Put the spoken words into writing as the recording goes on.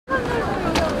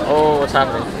what's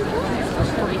happening.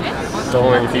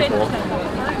 So many people.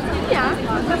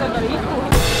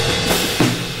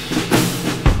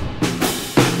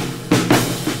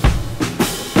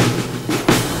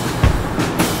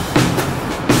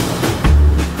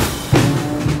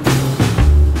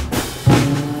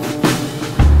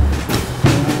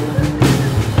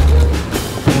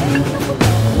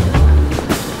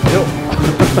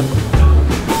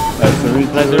 Nice to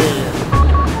meet you.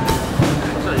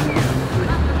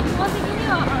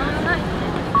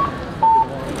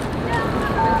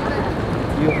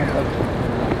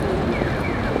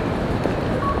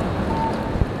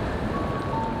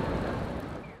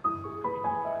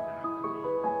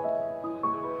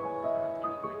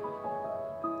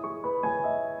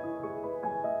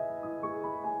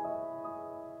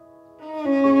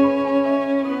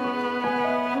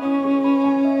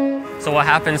 So what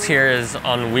happens here is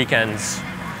on weekends,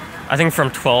 I think from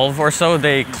 12 or so,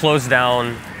 they close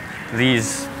down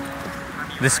this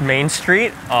main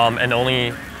street and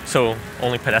only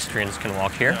pedestrians can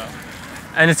walk here. Yeah.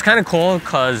 And it's kind of cool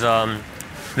because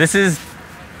this is,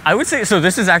 I would say, so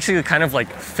this is actually kind of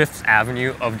like Fifth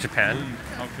Avenue of Japan.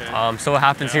 Okay. So what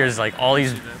happens here is like all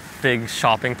these big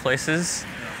shopping places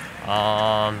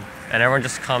and everyone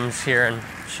just comes here and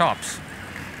shops.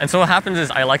 And so what happens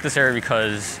is I like this area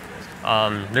because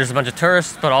there's a bunch of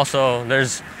tourists, but also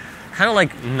there's kind of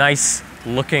like nice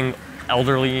looking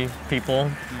elderly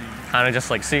people, kind of just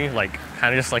like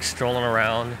strolling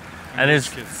around. And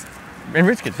rich kids. And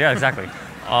rich kids, yeah, exactly.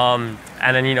 And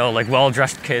then, you know, like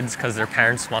well-dressed kids because their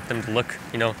parents want them to look,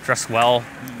 you know, dress well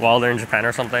while they're in Japan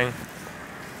or something.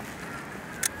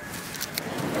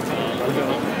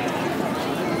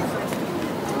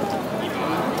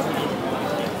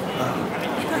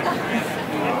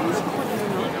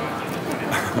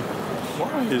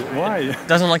 Why?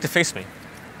 Doesn't like to face me.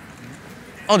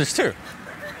 Oh, there's two.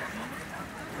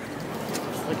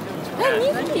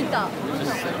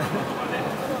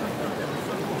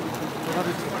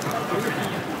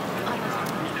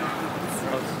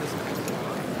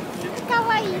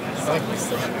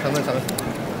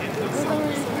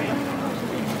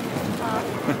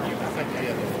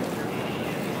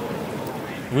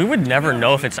 We would never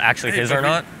know if it's actually his or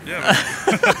not. Yeah.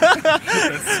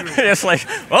 It's like,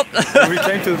 well. We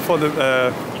came for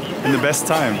the in the best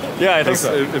time. Yeah, I think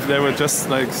so. If they were just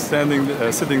like sitting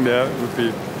there, it would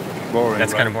be boring.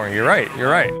 That's kind of boring. You're right. You're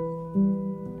right.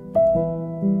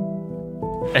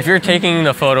 If you're taking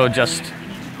the photo just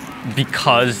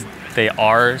because they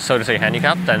are, so to say,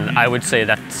 handicapped, then I would say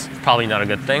that's probably not a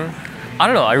good thing. I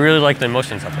don't know. I really like the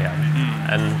emotions that they have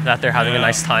and that they're having a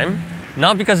nice time.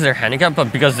 Not because they're handicapped,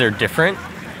 but because they're different.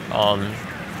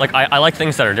 Like I like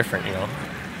things that are different, you know.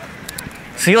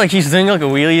 See, like he's doing like a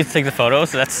wheelie to take the photo,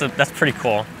 so that's pretty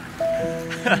cool.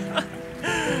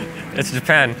 It's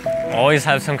Japan. Always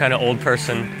have some kind of old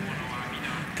person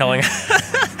telling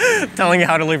telling you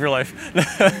how to live your life.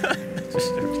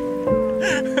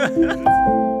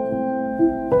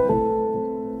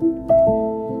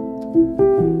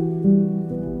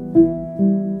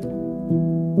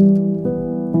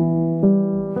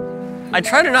 I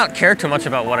try to not care too much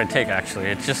about what I take, actually.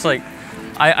 It's just like,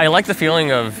 I like the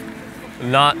feeling of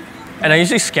not, and I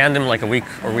usually scan them like a week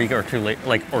or two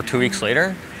late, or 2 weeks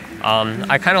later.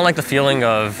 I kind of like the feeling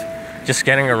of just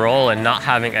getting a roll and not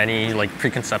having any like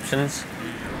preconceptions.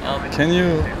 Can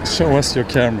you show us your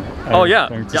camera? Oh yeah. I'm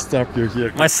going to stop you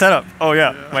here. My setup. Oh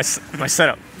yeah, my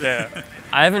setup. Yeah.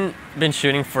 I haven't been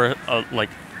shooting for like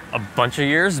a bunch of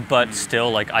years, but still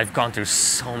like I've gone through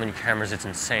so many cameras, it's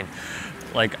insane.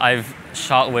 Like I've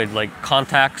shot with like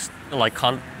Contax,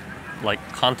 Contax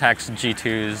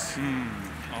G2s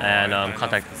and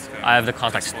Contax. I have the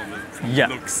Contax. Yeah,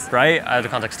 right. I have the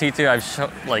Contax T2. I've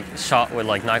shot with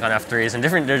like Nikon F3s and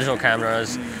different digital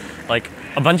cameras, like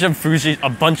a bunch of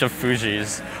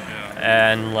Fujis,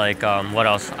 and like what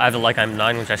else? I have the Leica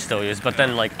M9, which I still use. But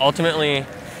then like ultimately,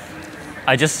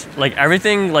 I just like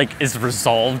everything like is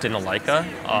resolved in a Leica,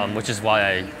 which is why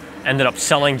I ended up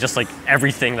selling just like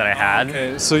everything that I had.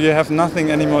 Okay, so you have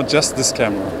nothing anymore, just this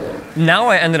camera? Now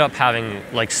I ended up having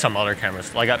like some other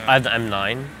cameras. Like I have the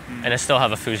M9 and I still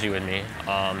have a Fuji with me.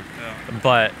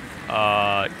 But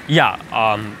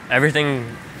everything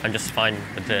I'm just fine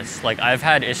with this. Like I've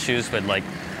had issues with like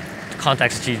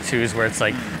Contax G2s where it's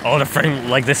like, oh, the frame,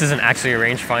 like this isn't actually a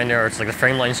rangefinder, or it's like the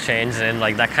frame line's changed, and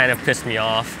like that kind of pissed me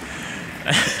off.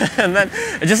 And then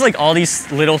it's just like all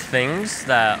these little things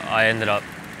that I ended up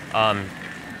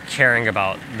caring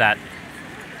about that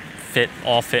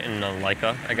all fit in a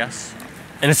Leica, I guess.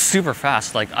 And it's super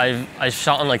fast. Like I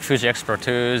shot on like Fuji X Pro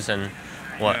 2s and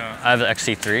I have the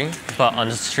XC3, but on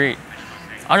the street,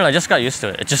 I don't know, I just got used to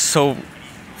it. It's just so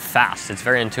fast. It's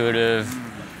very intuitive.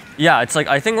 Yeah, it's like,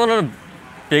 I think one of the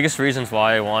biggest reasons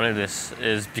why I wanted this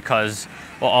is because,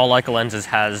 well, all Leica lenses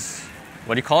has,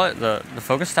 what do you call it? The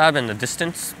focus tab and the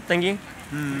distance thingy.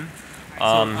 So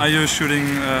are you shooting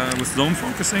with zone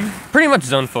focusing? Pretty much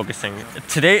zone focusing.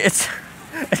 Today it's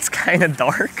kind of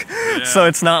dark, so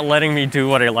it's not letting me do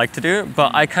what I like to do,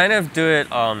 but I kind of do it,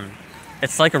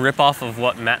 it's like a ripoff of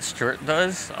what Matt Stewart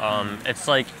does. It's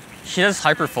like, he does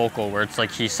hyperfocal where it's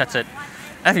like he sets it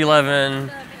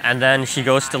f11 and then he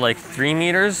goes to like 3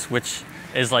 meters, which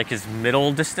is like his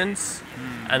middle distance.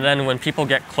 And then when people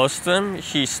get close to him,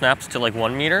 he snaps to like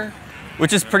 1 meter,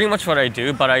 which is pretty much what I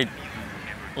do, but I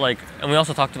like, and we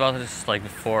also talked about this like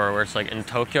before, where it's like in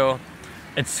Tokyo,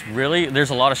 it's really,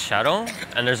 there's a lot of shadow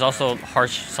and there's also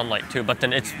harsh sunlight too, but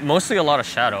then it's mostly a lot of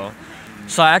shadow.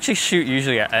 So I actually shoot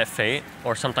usually at f8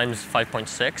 or sometimes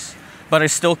 5.6, but I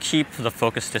still keep the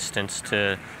focus distance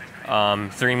to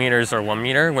 3 meters or 1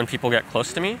 meter when people get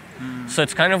close to me. So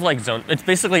it's kind of like zone, it's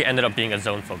basically ended up being a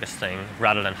zone focus thing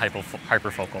rather than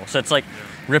hyperfocal. So it's like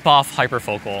rip off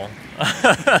hyperfocal,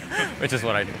 which is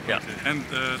what I do, yeah. And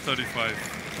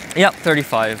 35. Yep,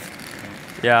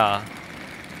 35, yeah.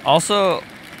 Also,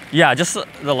 yeah, just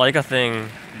the Leica thing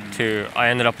too, I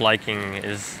ended up liking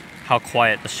is how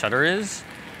quiet the shutter is.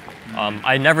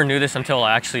 I never knew this until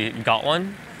I actually got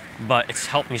one, but it's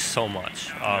helped me so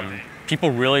much. People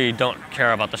really don't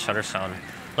care about the shutter sound.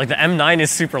 Like the M9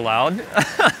 is super loud.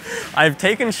 I've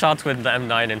taken shots with the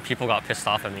M9 and people got pissed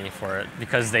off at me for it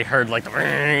because they heard like the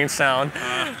ring sound.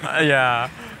 Yeah,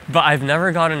 but I've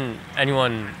never gotten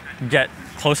anyone get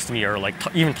close to me or like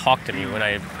even talk to me when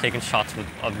I've taken shots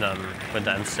of them with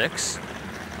the M6.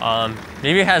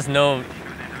 Maybe it has no,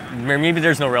 maybe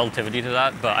there's no relativity to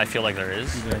that, but I feel like there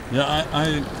is. Yeah,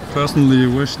 I personally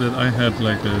wish that I had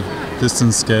like a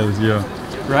distance scale here.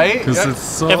 Right? Because it's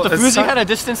so... If the Fuji had a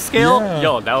distance scale,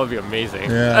 yo, that would be amazing.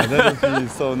 Yeah, that would be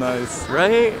so nice.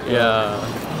 Right?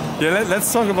 Yeah. Yeah,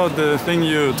 let's talk about the thing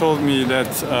you told me that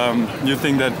you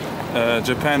think that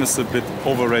Japan is a bit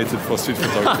overrated for street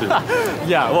photography.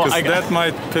 Yeah, well, that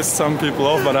might piss some people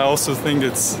off, but I also think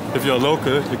it's, if you're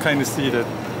local, you kind of see that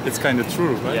it's kind of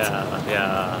true, right?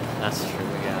 Yeah, that's true,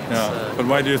 yeah. But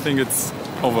why do you think it's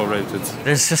overrated?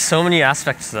 There's just so many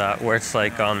aspects to that where it's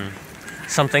like,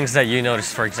 some things that you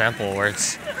notice, for example, where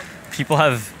it's people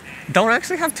don't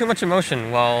actually have too much emotion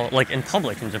while like in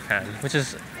public in Japan, which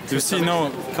is. Do you see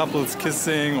no couples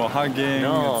kissing or hugging?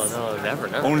 No, never.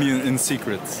 Only in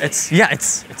secrets. It's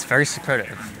very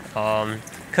secretive.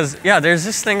 Cause there's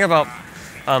this thing about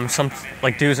some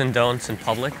like do's and don'ts in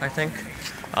public. I think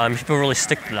people really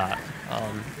stick to that.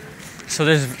 So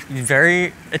there's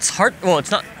it's hard. Well, it's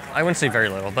not. I wouldn't say very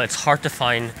little, but it's hard to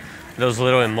find those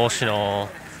little emotional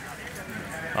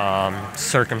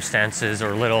circumstances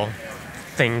or little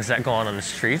things that go on the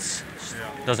streets.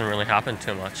 Doesn't really happen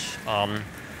too much.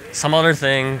 Some other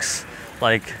things,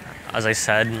 like as I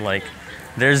said, like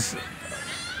there's,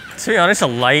 to be honest, the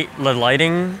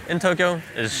lighting in Tokyo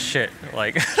is shit.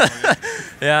 Like,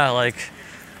 yeah, like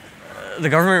the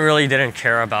government really didn't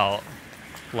care about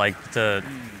like the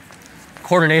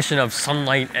coordination of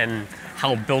sunlight and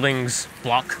how buildings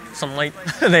block sunlight.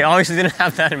 They obviously didn't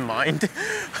have that in mind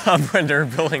when they're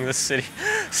building the city.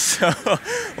 So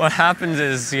what happens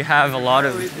is you have a lot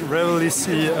of... Rarely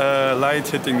see light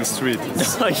hitting the street.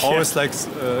 It's always like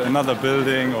another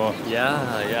building or...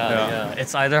 Yeah.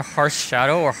 It's either harsh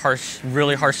shadow or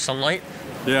really harsh sunlight.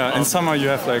 Yeah, in summer you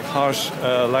have like harsh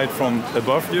light from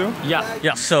above you.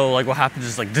 Yeah. So like what happens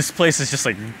is like this place is just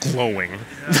like glowing.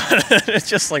 It's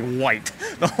just like white.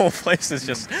 The whole place is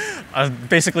just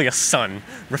basically a sun,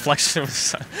 reflection of the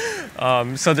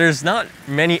sun. So there's not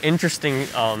many interesting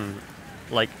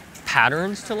like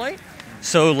patterns to light.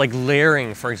 So like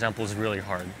layering, for example, is really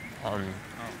hard.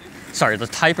 Sorry, the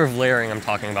type of layering I'm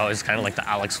talking about is kind of like the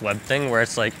Alex Webb thing, where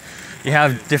it's like you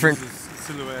have different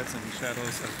silhouettes and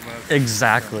shadows as well.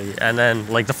 Exactly, and then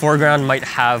like the foreground might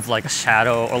have like a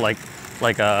shadow or like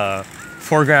a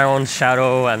foreground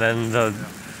shadow, and then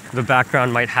the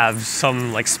background might have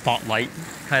some like spotlight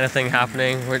kind of thing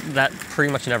happening. That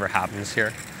pretty much never happens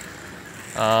here.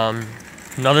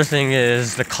 Another thing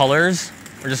is the colors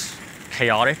are just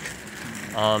chaotic.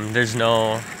 There's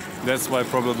no. That's why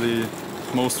probably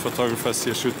most photographers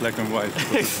here shoot black and white.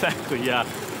 Exactly, yeah.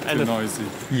 Too noisy.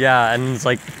 Yeah, and it's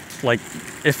like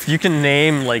if you can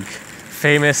name like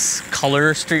famous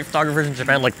color street photographers in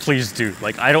Japan, like please do.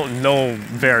 Like I don't know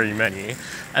very many,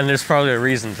 and there's probably a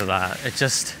reason to that. It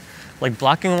just like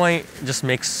black and white just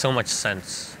makes so much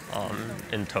sense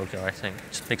in Tokyo. I think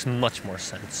it just makes much more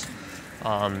sense,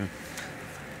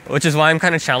 which is why I'm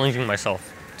kind of challenging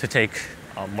myself to take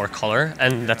more color,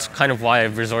 and that's kind of why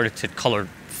I've resorted to colored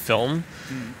film.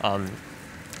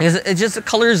 Because it just the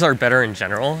colors are better in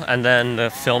general, and then the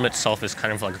film itself is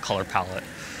kind of like a color palette.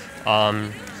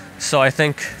 So I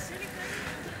think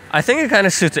it kind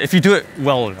of suits it if you do it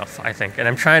well enough. I think, and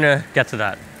I'm trying to get to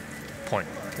that point.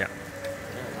 Yeah.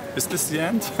 Is this the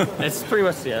end? It's pretty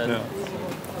much the end.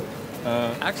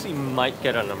 Yeah. Actually, might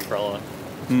get an umbrella.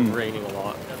 It's raining a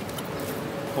lot.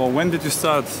 Well, when did you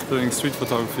start doing street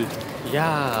photography?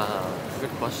 Yeah,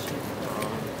 good question.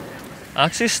 I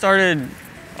actually started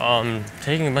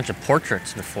taking a bunch of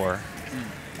portraits before,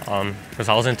 because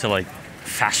I was into like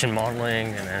fashion modeling,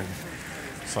 and then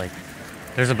it's like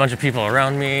there's a bunch of people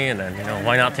around me, and then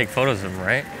why not take photos of them,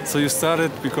 right? So you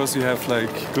started because you have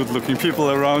like good-looking people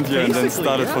around you, and then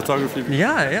started photography.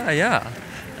 Yeah.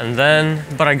 And then,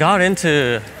 but I got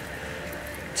into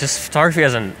just photography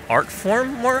as an art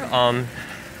form more, and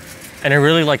I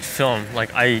really liked film.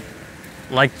 Like I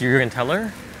liked Jürgen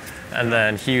Teller, and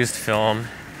then he used film,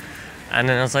 and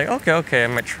then I was like, okay, I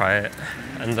might try it.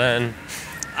 And then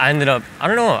I ended up, I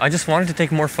don't know, I just wanted to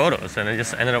take more photos, and I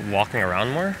just ended up walking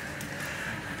around more.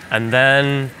 And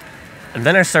then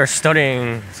I started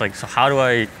studying. It's like, so how do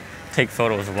I take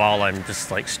photos while I'm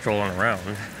just like strolling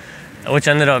around? Which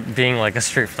ended up being like a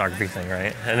street photography thing,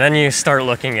 right? And then you start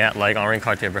looking at like Henri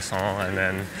Cartier-Bresson, and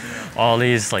then all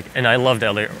these like, and I loved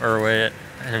Elliot Erwitt.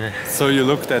 And so you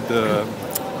looked at the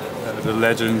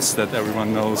legends that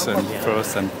everyone knows and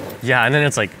first, and yeah, and then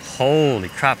it's like, holy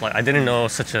crap! Like I didn't know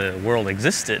such a world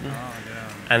existed.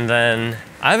 And then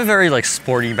I have a very like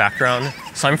sporty background,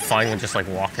 so I'm fine with just like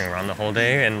walking around the whole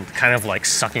day and kind of like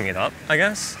sucking it up, I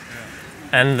guess.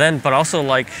 And then, but also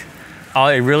like,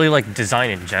 I really like design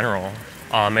in general,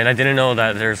 and I didn't know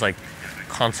that there's like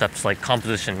concepts like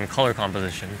composition and color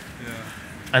composition.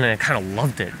 And then I kind of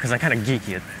loved it because I'm kind of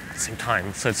geeky at the same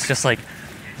time. So it's just like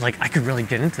I could really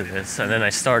get into this. And then I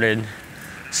started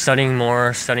studying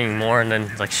more, and then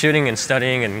like shooting and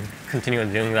studying and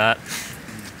continuing doing that.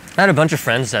 I had a bunch of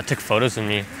friends that took photos of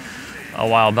me a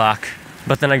while back,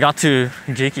 but then I got too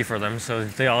geeky for them, so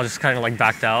they all just kind of like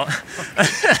backed out.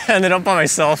 Ended up by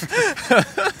myself.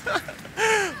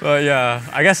 But yeah,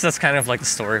 I guess that's kind of like the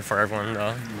story for everyone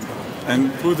though. And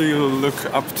who do you look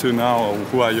up to now?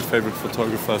 Who are your favorite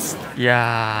photographers?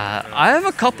 Yeah, I have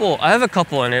a couple,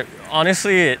 and it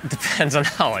honestly depends on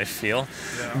how I feel.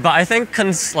 But I think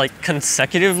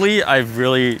consecutively, I've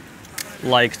really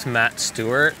liked Matt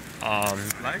Stewart.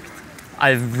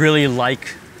 I really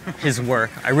like his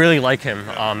work. I really like him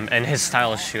and his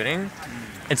style of shooting.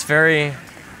 It's very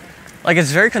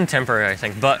contemporary, I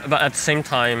think, but at the same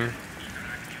time,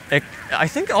 I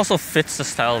think it also fits the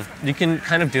style of, you can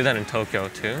kind of do that in Tokyo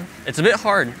too. It's a bit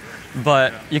hard,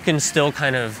 but you can still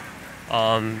kind of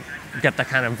get that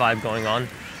kind of vibe going on.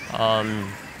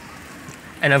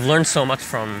 And I've learned so much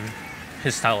from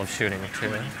his style of shooting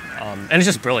too. And it's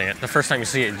just brilliant. The first time you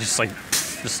see it, just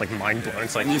like mind blowing.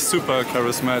 It's like, and he's super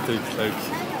charismatic. Like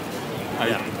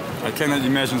I cannot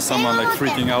imagine someone like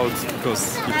freaking out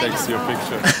because he takes your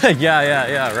picture.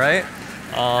 yeah, right?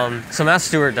 So Matt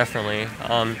Stewart definitely.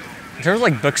 In terms of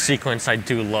like book sequence, I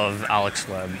do love Alex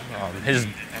Webb. His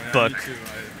book.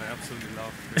 I absolutely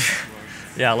love his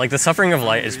work. Yeah, like The Suffering of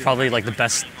Light is probably like the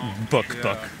best book.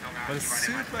 But it's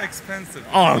super expensive.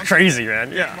 Oh, crazy,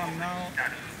 man. Yeah.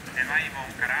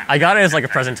 I got it as like a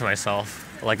present to myself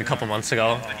like a couple months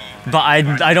ago. But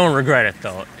I don't regret it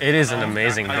though. It is an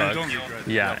amazing book.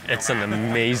 Yeah, it's an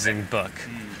amazing book.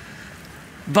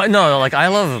 But no, like I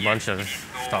love a bunch of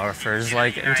photographers.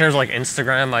 Like in terms of like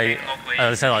Instagram, as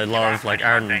I said, I love like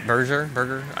Aaron Berger.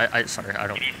 Sorry, I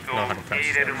don't know how to pronounce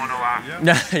his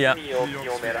name. Yeah.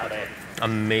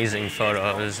 Amazing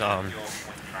photos.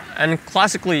 And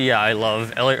classically, yeah, I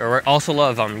love Elliot. I also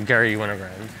love Gary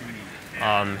Winogrand.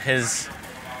 His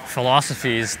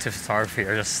philosophies to photography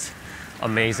are just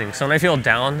amazing. So when I feel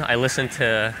down, I listen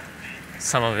to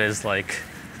some of his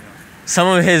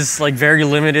very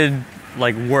limited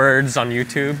like words on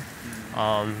YouTube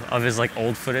of his like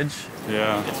old footage.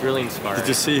 Yeah, it's really inspiring. Did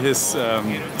you see his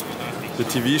the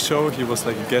TV show? He was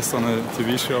like a guest on a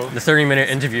TV show. The 30-minute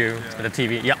interview with the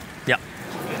TV. Yeah.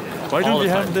 Why don't we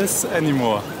have this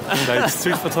anymore? Like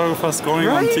street photographers going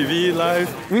on TV live.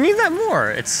 We need that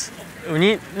more.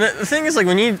 The thing is, like,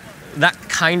 we need that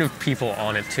kind of people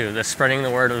on it too. They're spreading the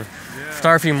word of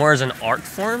photography more as an art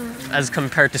form as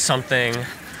compared to something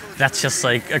that's just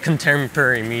like a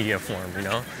contemporary media form, you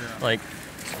know? Like.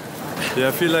 Yeah,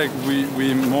 I feel like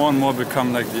we more and more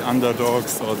become like the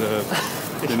underdogs or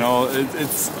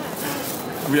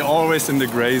we're always in the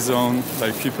gray zone.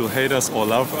 Like people hate us or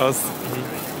love us.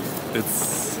 I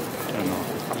don't know.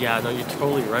 Yeah, no, you're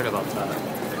totally right about that.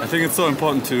 I think it's so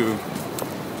important to,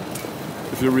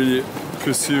 if you really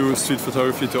pursue street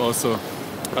photography, to also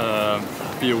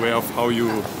be aware of how you,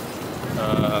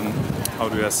 how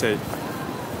do I say,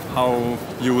 how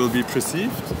you will be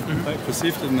perceived, like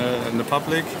perceived in the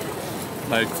public.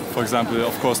 Like, for example,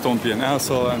 of course, don't be an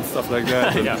asshole and stuff like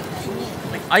that. Yeah.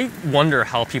 Like, I wonder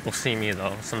how people see me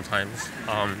though sometimes,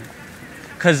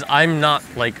 because I'm not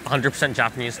like 100%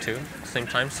 Japanese too at the same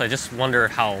time. So I just wonder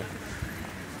how,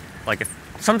 like, if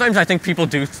sometimes I think people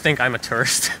do think I'm a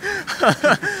tourist.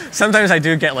 Sometimes I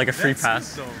do get like a free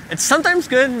pass. It's sometimes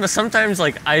good, but sometimes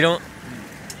like I don't.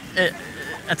 It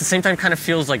at the same time kind of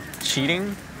feels like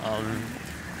cheating.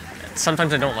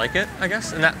 Sometimes I don't like it, I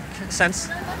guess, in that sense.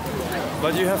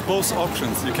 But you have both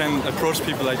options. You can approach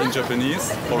people like in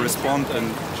Japanese or respond in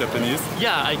Japanese.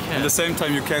 Yeah, I can. At the same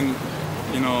time, you can,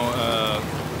 you know,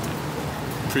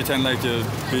 pretend like you're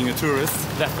being a tourist.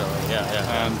 Definitely,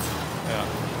 yeah. And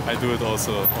yeah, I do it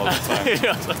also all the time.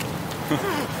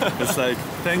 It's like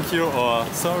thank you or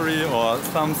sorry or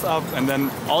thumbs up, and then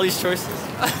all these choices.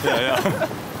 Yeah.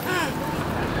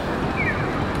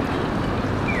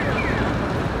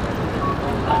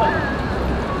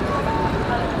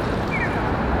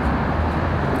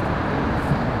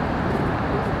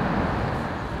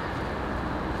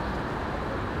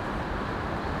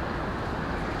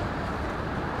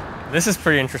 This is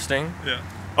pretty interesting. Yeah.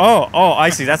 Oh, I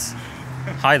see. That's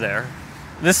hi there.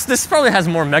 This probably has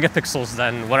more megapixels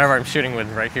than whatever I'm shooting with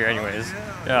right here, anyways.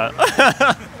 Yeah.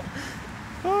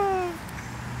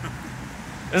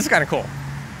 This is kind of cool.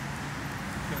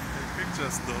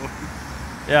 Pictures though.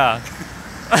 Yeah.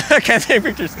 I can't take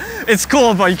pictures. It's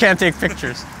cool, but you can't take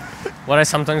pictures. What I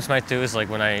sometimes might do is like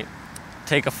when I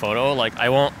take a photo, like I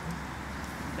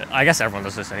guess everyone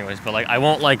does this anyways, but like I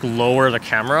won't like lower the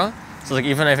camera. So like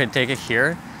even if I take it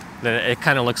here, then it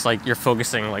kind of looks like you're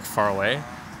focusing like far away.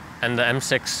 And the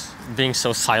M6 being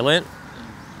so silent,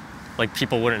 like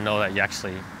people wouldn't know that you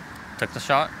actually took the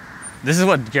shot. This is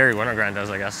what Gary Winogrand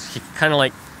does, I guess. He kind of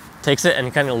like takes it and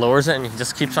he kind of lowers it and he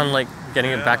just keeps on like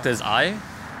getting it back to his eye.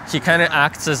 He kind of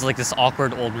acts as like this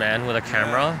awkward old man with a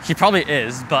camera. He probably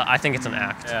is, but I think it's an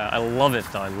act. Yeah, I love it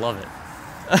though, I love it.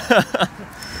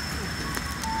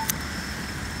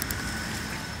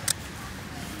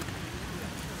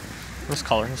 Those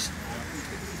colors.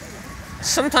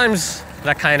 Sometimes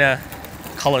that kind of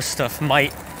color stuff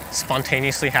might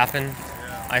spontaneously happen,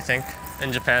 I think,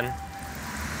 in Japan.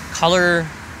 Color,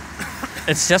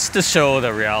 it's just to show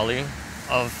the reality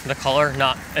of the color.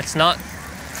 It's not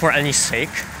for any sake,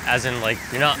 as in like,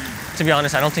 you're not, to be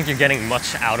honest, I don't think you're getting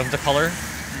much out of the color,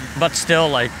 but still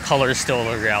like color is still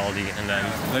a reality. And then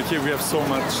like here we have so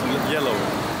much yellow.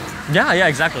 Yeah,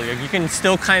 exactly. Like, you can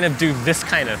still kind of do this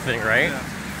kind of thing, right? Yeah.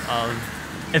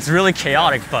 It's really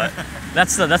chaotic, but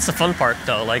that's the fun part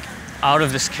though. Like out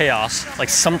of this chaos, like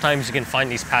sometimes you can find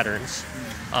these patterns,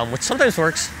 which sometimes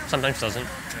works, sometimes doesn't.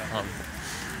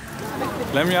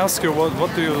 Let me ask you,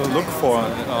 what do you look for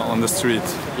on the street?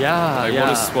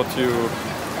 What is what you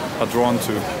are drawn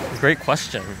to? Great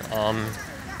question.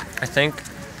 I think,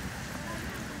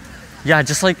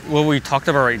 just like what we talked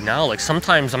about right now, like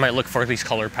sometimes I might look for these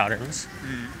color patterns,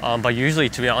 but usually,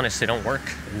 to be honest, they don't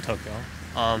work in Tokyo.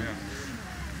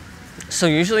 So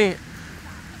usually,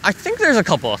 I think there's a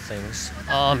couple of things.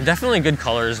 Definitely good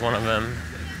color is one of them.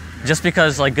 Just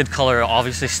because like good color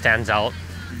obviously stands out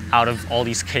of all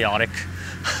these chaotic,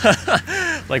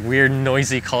 like weird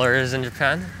noisy colors in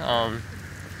Japan.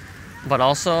 But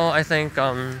also I think,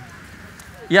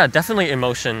 definitely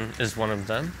emotion is one of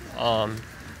them.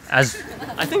 As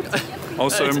I think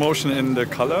also emotion in the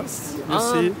colors you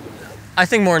see? I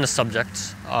think more in the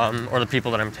subject or the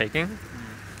people that I'm taking.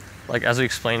 Like as we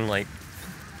explained, like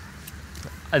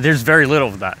there's very little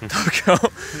of that in Tokyo,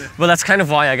 but that's kind of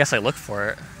why I guess I look for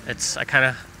it. I kind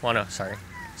of want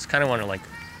to like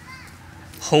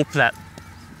hope that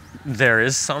there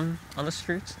is some on the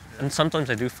streets, and sometimes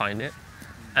I do find it,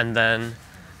 and then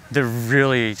they're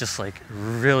really just like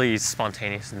really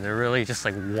spontaneous, and they're really just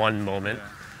like one moment.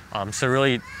 So it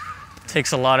really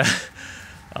takes a lot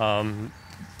of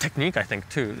technique, I think,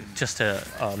 too, just to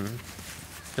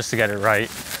get it right.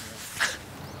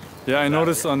 Yeah, I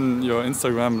noticed on your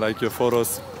Instagram, like your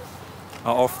photos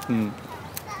are often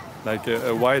like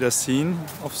a wider scene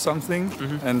of something,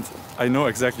 and I know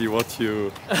exactly what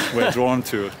you were drawn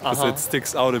to, because it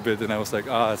sticks out a bit, and I was like,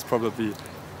 it's probably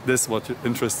this what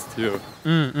interests you.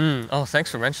 Oh, thanks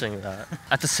for mentioning that.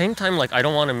 At the same time, like I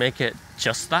don't want to make it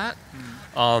just that,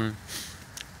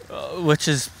 which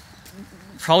is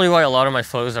probably why a lot of my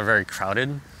photos are very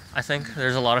crowded. I think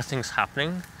there's a lot of things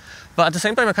happening. But at the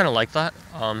same time, I kind of like that.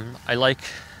 I like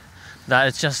that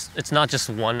it's not just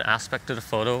one aspect of the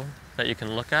photo that you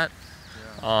can look at.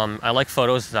 I like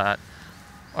photos that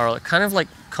are kind of like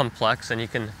complex and you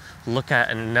can look at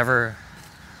and never,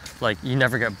 like, you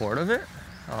never get bored of it.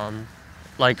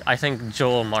 Like, I think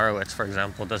Joel Marowitz, for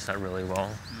example, does that really well.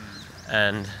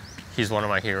 And he's one of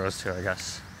my heroes too, I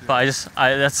guess. But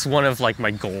that's one of like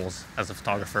my goals as a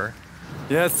photographer.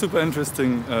 Yeah, it's super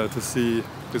interesting to see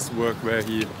this work where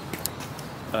he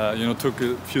you know, took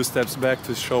a few steps back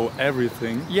to show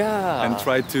everything. Yeah. And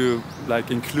try to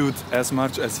like include as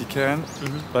much as he can.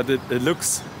 But it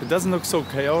doesn't look so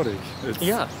chaotic.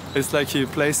 It's like he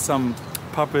placed some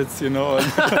puppets, you know.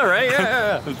 Right?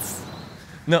 Yeah.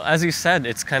 No, as you said,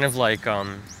 it's kind of like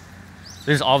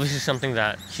there's obviously something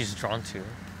that he's drawn to.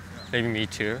 Maybe me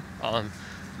too.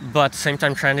 But at the same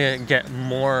time, trying to get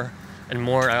more and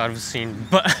more out of the scene.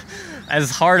 But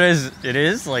as hard as it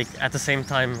is, like at the same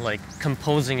time, like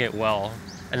composing it well,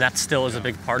 and that still is a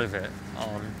big part of it.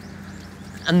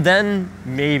 And then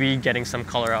maybe getting some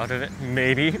color out of it,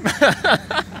 maybe.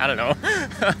 I don't know.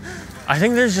 I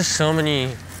think there's just so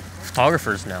many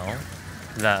photographers now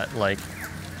that like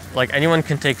anyone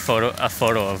can take a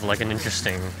photo of like an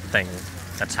interesting thing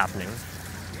that's happening,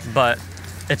 but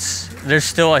there's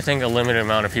still, I think, a limited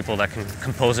amount of people that can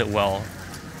compose it well,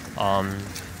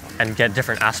 and get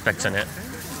different aspects in it.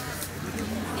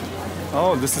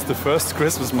 Oh, this is the first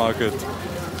Christmas market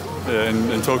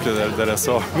in Tokyo that I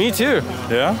saw. Me too.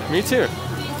 Yeah? Me too.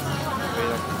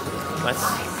 Let's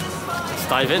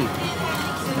dive in.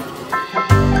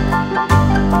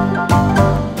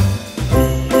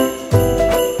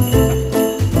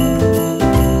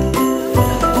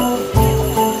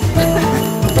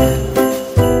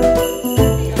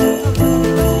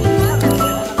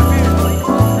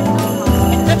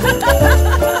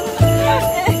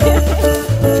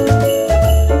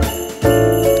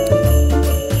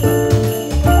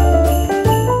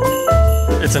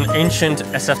 It's an ancient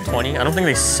SF20. I don't think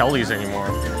they sell these anymore.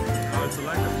 Oh, it's a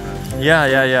lack of that.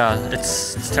 Yeah.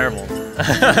 It's terrible.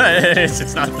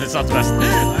 it's not the best.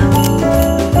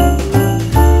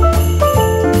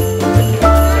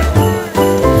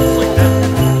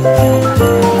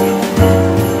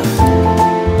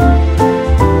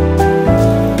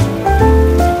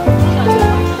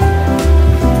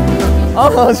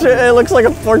 Oh shit! It looks like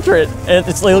a portrait. It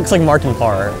looks like Martin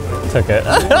Parr took it.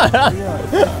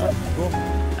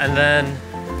 And then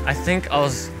I think I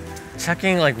was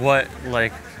checking like what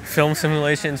like film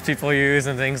simulations people use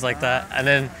and things like that. And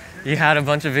then you had a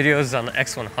bunch of videos on the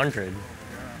X100.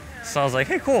 So I was like,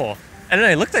 hey, cool. And then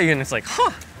I looked at you and it's like,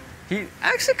 huh, he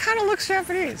actually kind of looks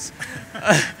Japanese.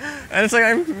 And it's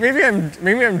like, maybe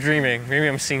I'm dreaming. Maybe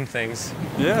I'm seeing things.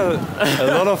 Yeah,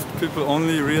 a lot of people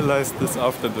only realized this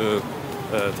after the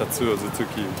Tatsuo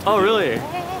Suzuki video. Oh, really?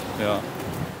 Yeah.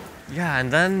 Yeah,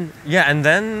 and then and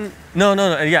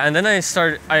then I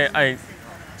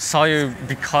saw you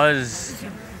because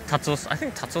I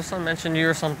think Tatsuo-san mentioned you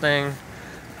or something,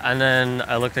 and then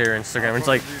I looked at your Instagram. It's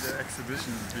like the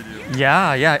exhibition video.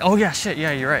 Yeah. Oh yeah, shit.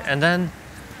 Yeah, you're right. And then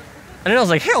I was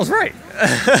like, hey, I was right.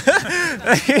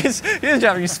 he's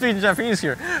Japanese, speaking Japanese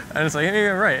here, and it's like, hey,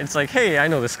 you're right. It's like, hey, I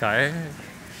know this guy.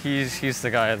 He's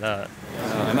the guy that.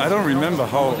 And I don't remember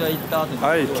how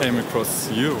I came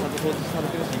across you.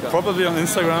 Probably on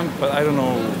Instagram, but I don't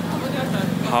know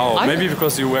how. Maybe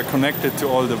because you were connected to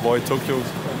all the Boy Tokyo.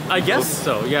 I guess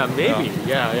so. Yeah, maybe.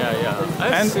 Yeah.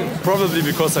 And probably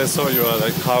because I saw you are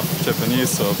like half Japanese,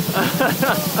 so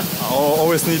I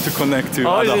always need to connect to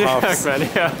other halves.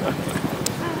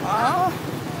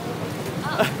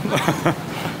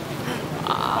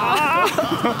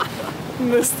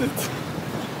 Missed it.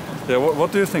 Yeah,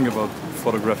 what do you think about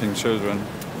photographing children?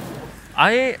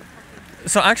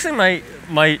 So actually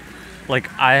my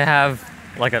I have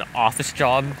like an office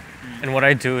job, and what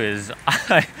I do is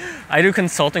I do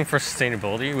consulting for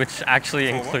sustainability, which actually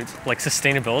includes like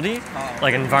sustainability,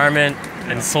 like environment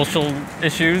and social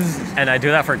issues, and I do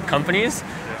that for companies.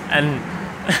 And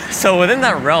so within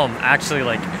that realm, actually,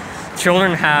 like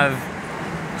children have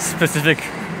specific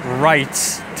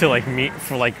rights to like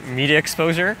media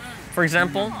exposure, for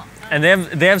example. And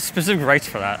they have specific rights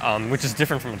for that, which is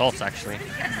different from adults actually.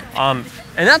 In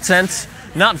that sense,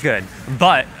 not good.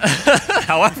 But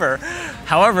however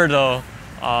though,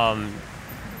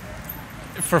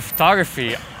 for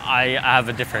photography, I have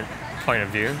a different point of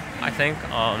view, I think.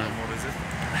 What is it?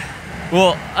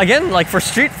 Well, again, like for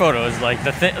street photos, like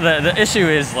the issue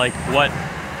is like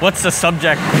what's the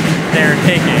subject they're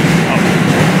taking.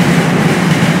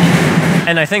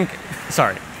 And I think,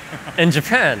 sorry, in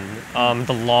Japan,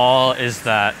 the law is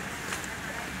that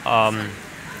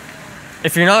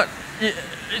if you're not,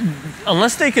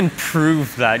 unless they can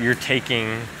prove that you're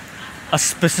taking a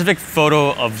specific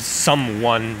photo of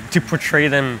someone to portray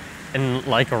them in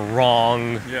like a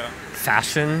wrong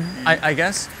fashion, I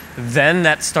guess, then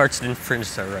that starts to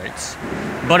infringe their rights.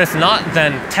 But if not,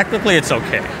 then technically it's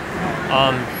okay.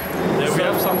 Yeah, we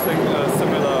have something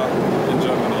similar in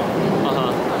Germany.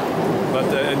 But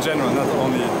in general, not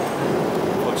only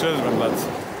for children, but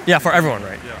yeah, for everyone,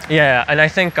 right? Yeah, and I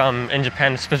think in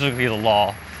Japan, specifically the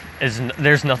law is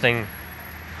there's nothing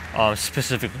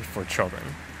specifically for children,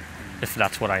 if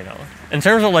that's what I know. In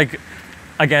terms of like,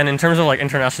 again, in terms of like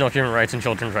international human rights and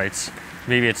children's rights,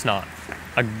 maybe it's not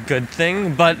a good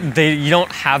thing, but you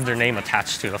don't have their name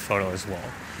attached to the photo as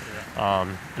well,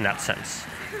 in that sense.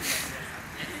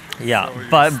 Yeah, so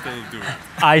but still do it.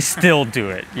 I still do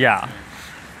it. Yeah,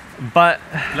 but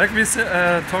like we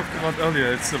talked about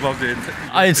earlier, it's about the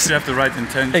intent. You have the right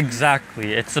intention.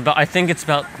 Exactly. I think it's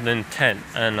about the intent,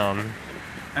 and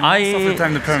most of the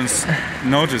time the parents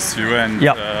notice you, and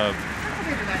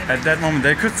at that moment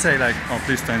they could say like, "Oh,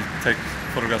 please don't take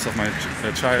photographs of my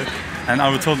child," and I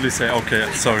would totally say,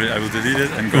 "Okay, sorry, I will delete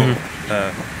it and go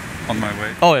on my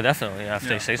way." Oh, yeah, definitely. Yeah, if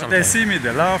they say something. They see me,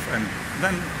 they laugh, and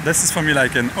then this is for me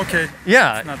like an okay.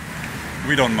 Yeah.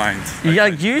 We don't mind. Yeah,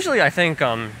 usually I think,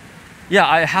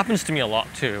 it happens to me a lot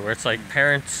too, where it's like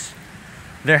parents,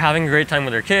 they're having a great time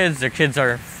with their kids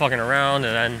are fucking around,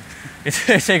 and then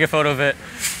they take a photo of it,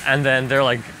 and then they're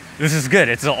like, this is good,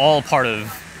 it's all part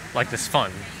of like this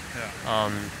fun.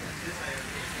 Yeah.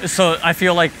 So I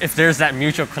feel like if there's that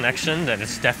mutual connection, then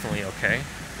it's definitely okay.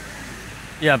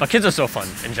 Yeah, but kids are so fun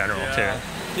in general too.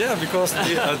 Yeah, because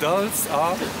the adults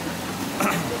are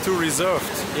too reserved,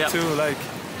 too like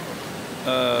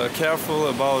careful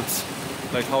about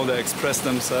like how they express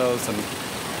themselves, and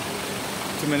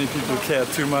too many people care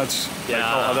too much like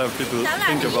how other people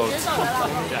think about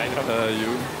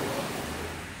you.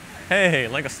 Hey,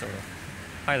 Lego store.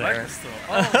 Hi there. Lego store.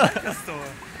 Oh, Lego store.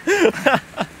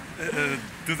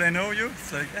 Do they know you?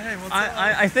 It's like, hey, what's up?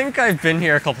 I think I've been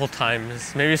here a couple of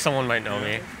times. Maybe someone might know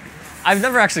me. I've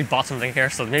never actually bought something here,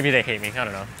 so maybe they hate me. I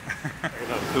don't know.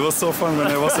 It was so fun when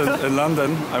I was in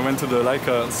London. I went to the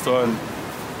Leica store, and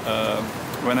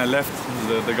when I left,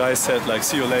 the guy said like,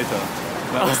 "See you later."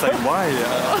 And I was like, "Why?"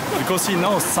 Because he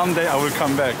knows someday I will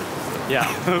come back. Yeah.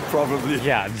 Probably.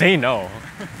 Yeah, they know.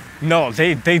 No,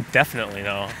 they definitely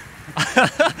know.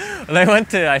 When I went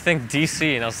to, I think,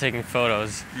 DC, and I was taking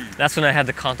photos, that's when I had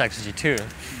the Contax G2.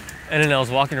 And then I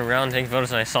was walking around taking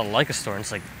photos, and I saw the Leica store, and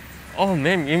it's like, oh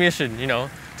man, maybe I should,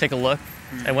 take a look.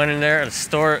 I went in there, the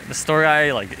store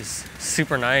guy like is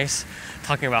super nice,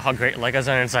 talking about how great Leicas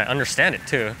are, and it's like, I understand it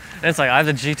too. And it's like, I have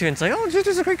the G2, and it's like, oh,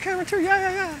 G2's a great camera too,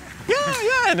 yeah.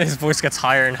 And his voice gets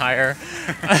higher and higher.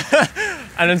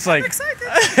 And it's like,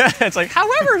 it's like,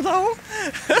 however though,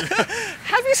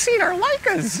 have you seen our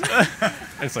Leicas?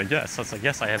 And it's like, yes. I was like,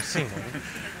 yes, I have seen them.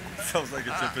 Sounds like a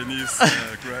Japanese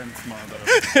grandmother.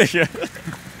 Yeah.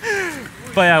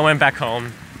 But yeah, I went back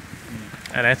home,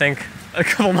 and I think a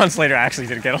couple months later I actually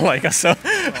did get a Leica, so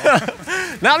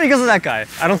not because of that guy.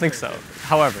 I don't think so.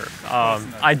 However,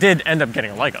 I did end up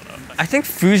getting a Leica though. I think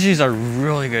Fujis are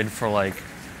really good for like,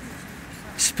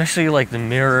 especially like the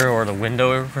mirror or the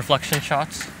window reflection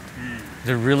shots.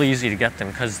 They're really easy to get them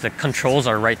because the controls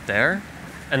are right there,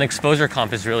 and the exposure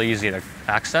comp is really easy to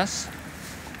access.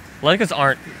 Leicas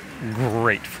aren't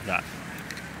great for that.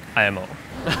 IMO.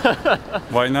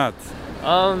 Why not?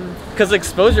 Because the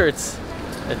exposure, it's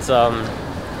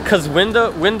because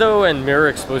window and mirror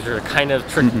exposure are kind of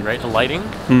tricky, right? The lighting,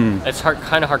 it's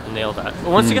kind of hard to nail that.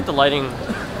 But once you get the lighting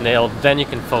nailed, then you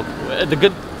can focus. The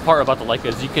good part about the Leica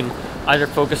is you can either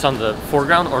focus on the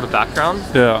foreground or the background.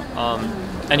 Yeah.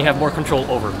 And you have more control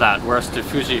over that. Whereas the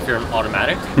Fuji, if you're an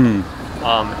automatic,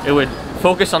 it would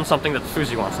focus on something that the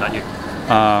Fuji wants, not you.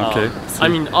 Okay. I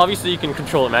mean, obviously you can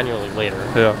control it manually later.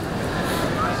 Yeah.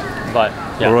 But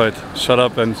yeah. All right. Shut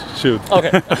up and shoot.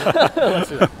 Okay. Let's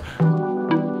do that.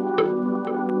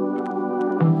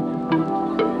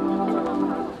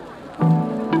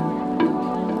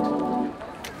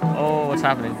 Oh, what's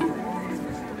happening?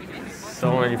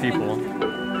 So many people.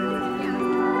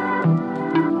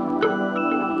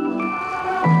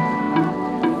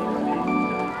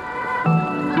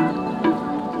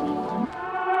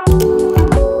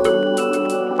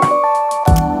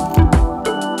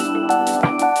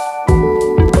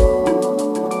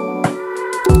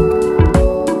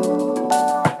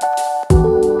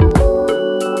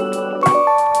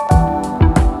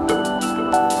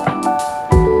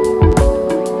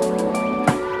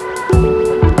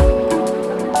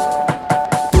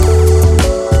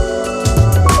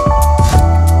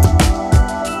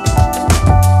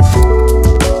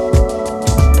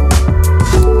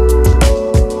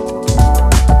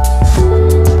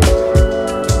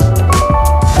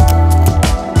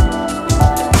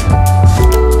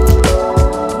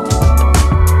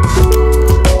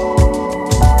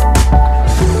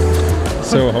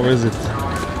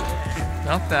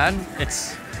 bad.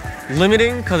 It's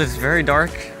limiting because it's very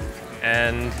dark,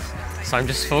 and so I'm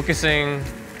just focusing.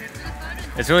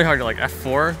 It's really hard to like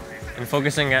f4 and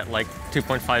focusing at like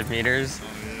 2.5 meters.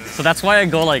 So that's why I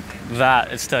go like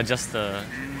that. It's to adjust the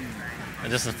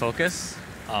focus.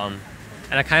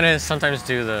 And I kind of sometimes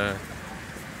do the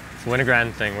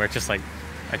Winogrand thing where it's just like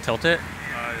I tilt it.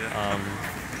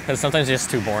 Because sometimes it's just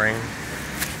too boring.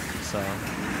 So,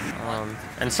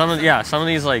 and some of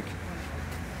these like,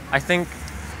 I think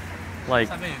like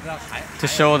to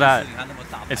show that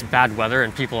it's bad weather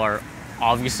and people are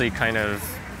obviously kind of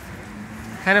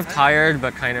tired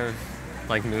but kind of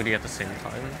like moody at the same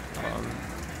time.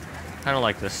 Kind of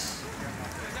like this.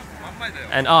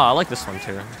 And I like this one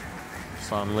too.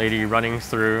 Some lady running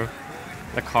through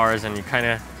the cars and you kind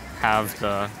of have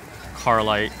the car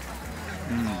light.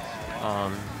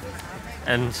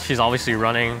 And she's obviously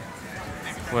running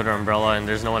with her umbrella and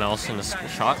there's no one else in the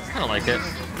shot. Kind of like it.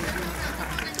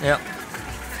 Yeah.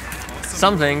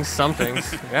 Some things.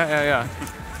 Yeah.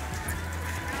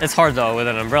 It's hard though with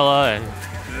an umbrella and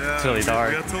it's really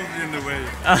dark. We are totally in the way.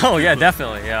 Oh yeah,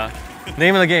 definitely, yeah.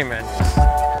 Name of the game, man.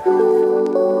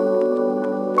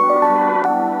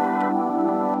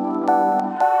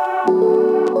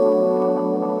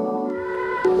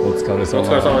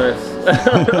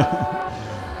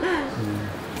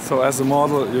 So as a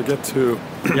model, you get to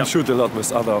shoot a lot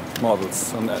with other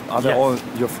models. And are they all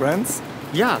your friends?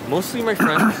 Yeah, mostly my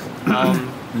friends.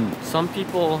 Some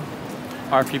people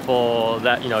are people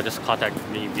that, you know, just contact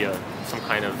me via some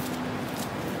kind of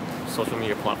social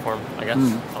media platform, I guess.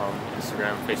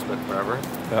 Instagram, Facebook, whatever.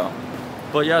 Yeah.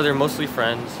 But yeah, they're mostly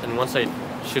friends. And once I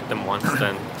shoot them once,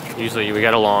 then usually we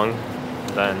get along.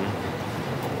 Then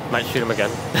might shoot them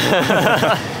again.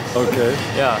 Okay.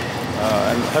 Yeah.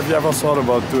 And have you ever thought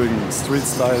about doing street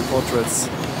style portraits?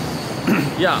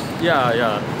 Yeah.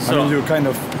 So, I mean, you're kind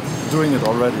of doing it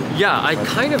already. Yeah, I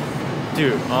kind of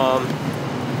do.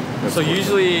 So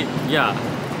usually,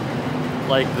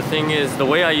 like the thing is, the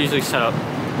way I usually set up,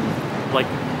 like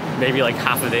maybe like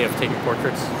half a day of taking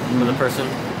portraits with a person,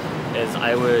 is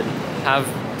I would have,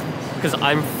 because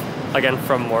I'm again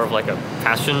from more of like a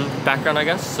passion background, I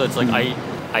guess. So it's like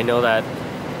I know that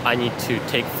I need to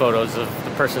take photos of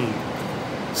the person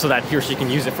so that he or she can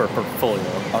use it for a portfolio.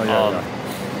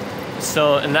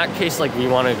 So in that case, like we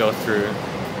want to go through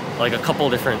like a couple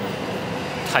different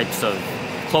types of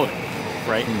clothing,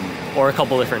 right? Or a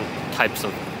couple different types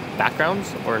of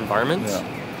backgrounds or environments.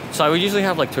 So I would usually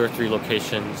have like 2 or 3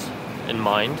 locations in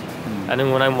mind. And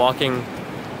then when I'm walking,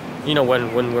 you know,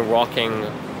 when we're walking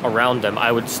around them,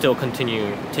 I would still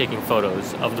continue taking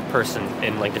photos of the person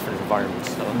in like different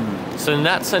environments. So in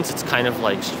that sense, it's kind of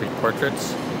like street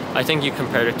portraits. I think you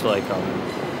compared it to like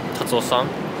Tatsuo-san,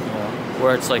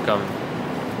 where it's like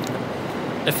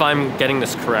if I'm getting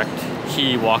this correct,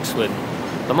 he walks with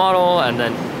the model and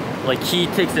then like he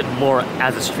takes it more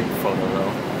as a street photo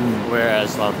though.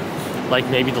 Whereas like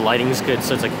maybe the lighting is good,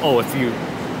 so it's like, oh, if you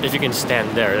can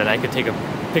stand there, then I could take a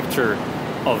picture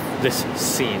of this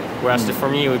scene. Whereas for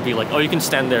me, it would be like, oh, you can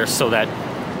stand there so that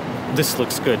this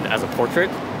looks good as a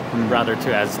portrait, rather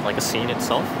to as like a scene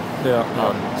itself.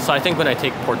 So I think when I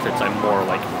take portraits, I'm more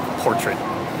like portrait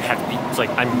heavy. It's like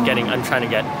I'm trying to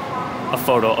get a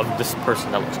photo of this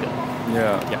person that looks good.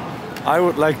 I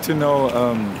would like to know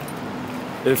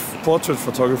if portrait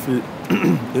photography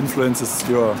influences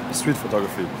your street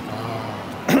photography.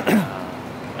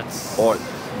 Or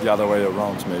the other way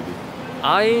around, maybe.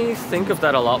 I think of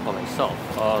that a lot by myself.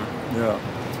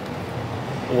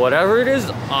 Whatever it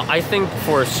is, I think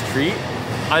for a street,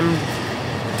 I'm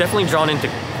definitely drawn into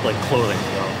like clothing.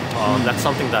 That's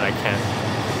something that I can't.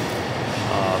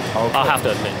 I'll have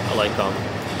to admit, like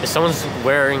if someone's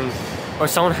wearing, or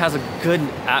someone has a good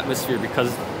atmosphere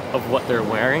because of what they're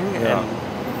wearing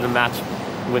and the match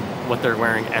with what they're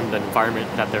wearing and the environment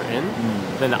that they're in,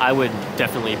 then I would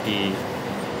definitely be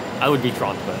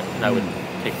drawn to it, and I would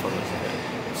take photos of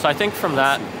it. So I think from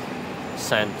that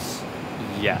sense,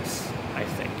 yes, I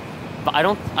think. But I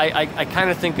don't. I kind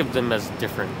of think of them as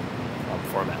different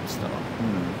formats, though.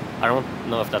 I don't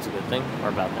know if that's a good thing or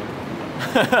a bad thing.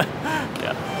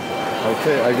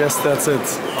 Okay, I guess that's it.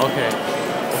 Okay.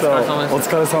 So, thank you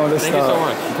so much.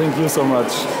 Thank you so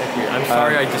much. Thank you. I'm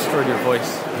sorry I destroyed your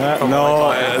voice.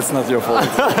 No, it's not your fault.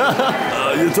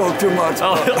 You talk too much.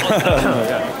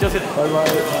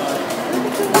 Bye-bye.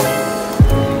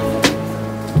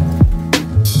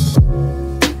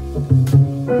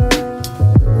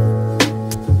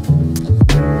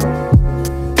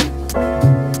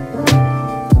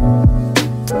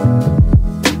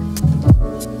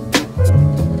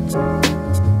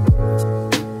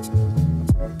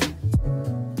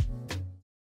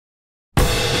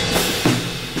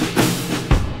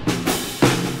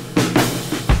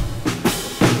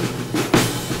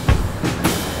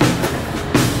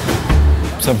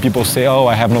 Some people say, oh,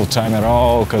 I have no time at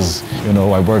all because, you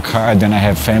know, I work hard, then I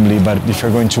have family. But if you're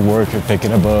going to work, you're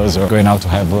taking a bus or going out to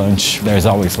have lunch, there's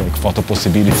always like photo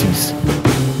possibilities.